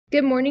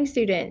Good morning,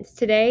 students.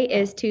 Today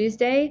is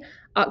Tuesday,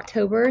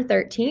 October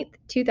 13th,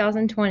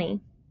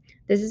 2020.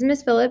 This is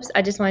Miss Phillips.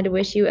 I just wanted to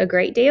wish you a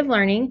great day of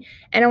learning,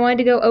 and I wanted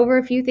to go over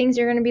a few things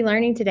you're going to be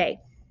learning today.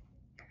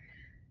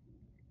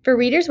 For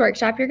Reader's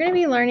Workshop, you're going to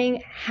be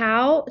learning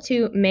how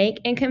to make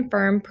and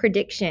confirm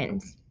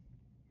predictions.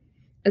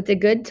 It's a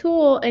good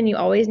tool, and you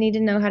always need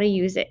to know how to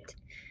use it.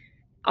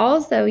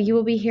 Also, you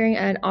will be hearing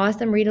an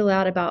awesome read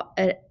aloud about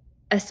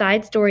a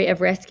side story of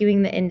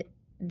rescuing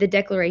the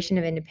Declaration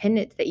of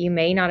Independence that you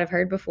may not have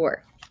heard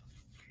before.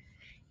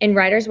 In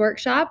Writer's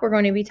Workshop, we're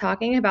going to be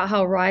talking about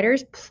how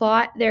writers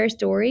plot their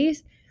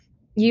stories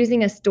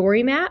using a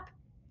story map.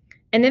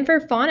 And then for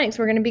phonics,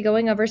 we're going to be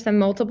going over some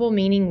multiple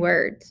meaning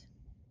words.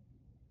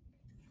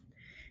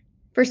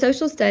 For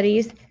social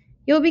studies,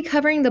 you'll be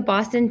covering the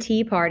Boston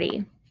Tea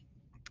Party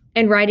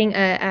and writing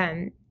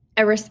a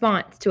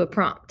response to a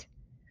prompt.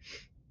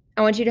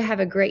 I want you to have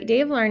a great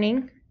day of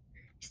learning.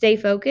 Stay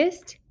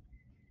focused,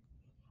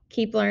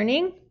 keep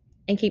learning,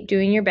 and keep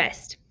doing your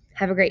best.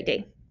 Have a great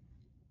day.